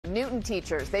Newton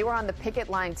teachers, they were on the picket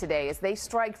line today as they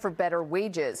strike for better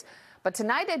wages. But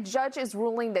tonight, a judge is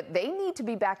ruling that they need to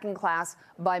be back in class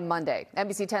by Monday.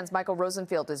 NBC 10's Michael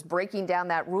Rosenfield is breaking down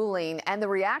that ruling and the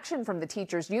reaction from the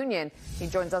teachers union. He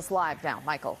joins us live now.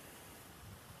 Michael.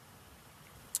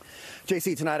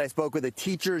 JC, tonight I spoke with a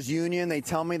teachers union. They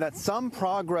tell me that some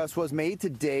progress was made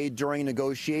today during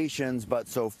negotiations, but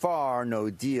so far no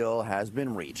deal has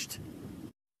been reached.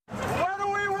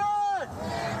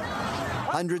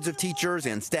 Hundreds of teachers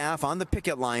and staff on the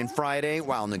picket line Friday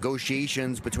while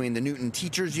negotiations between the Newton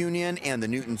Teachers Union and the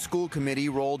Newton School Committee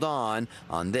rolled on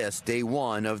this day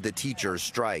one of the teachers'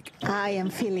 strike. I am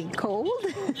feeling cold,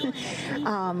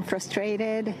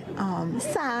 frustrated,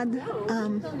 sad.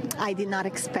 I did not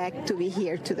expect to be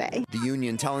here today. The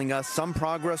union telling us some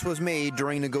progress was made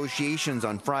during negotiations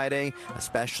on Friday,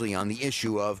 especially on the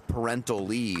issue of parental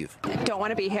leave. Don't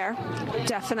want to be here.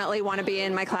 Definitely want to be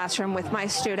in my classroom with my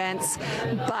students.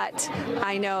 But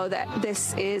I know that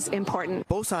this is important.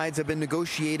 Both sides have been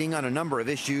negotiating on a number of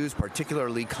issues,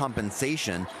 particularly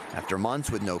compensation. After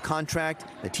months with no contract,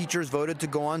 the teachers voted to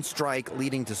go on strike,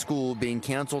 leading to school being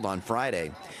canceled on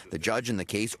Friday. The judge in the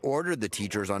case ordered the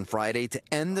teachers on Friday to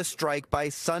end the strike by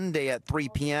Sunday at 3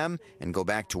 p.m. and go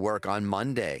back to work on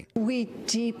Monday. We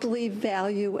deeply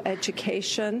value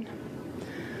education.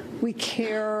 We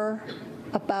care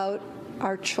about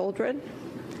our children.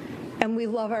 And we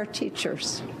love our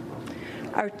teachers.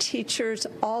 Our teachers,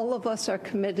 all of us are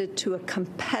committed to a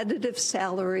competitive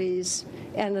salaries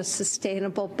and a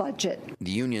sustainable budget. The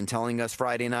union telling us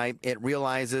Friday night it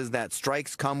realizes that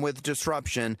strikes come with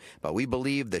disruption, but we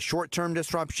believe the short-term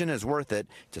disruption is worth it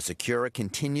to secure a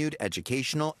continued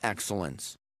educational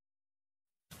excellence.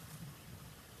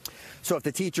 So if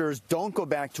the teachers don't go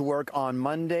back to work on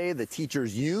Monday, the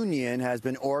teachers union has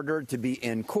been ordered to be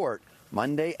in court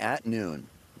Monday at noon.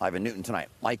 Live in Newton tonight,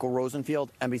 Michael Rosenfield,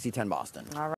 NBC 10 Boston. All right.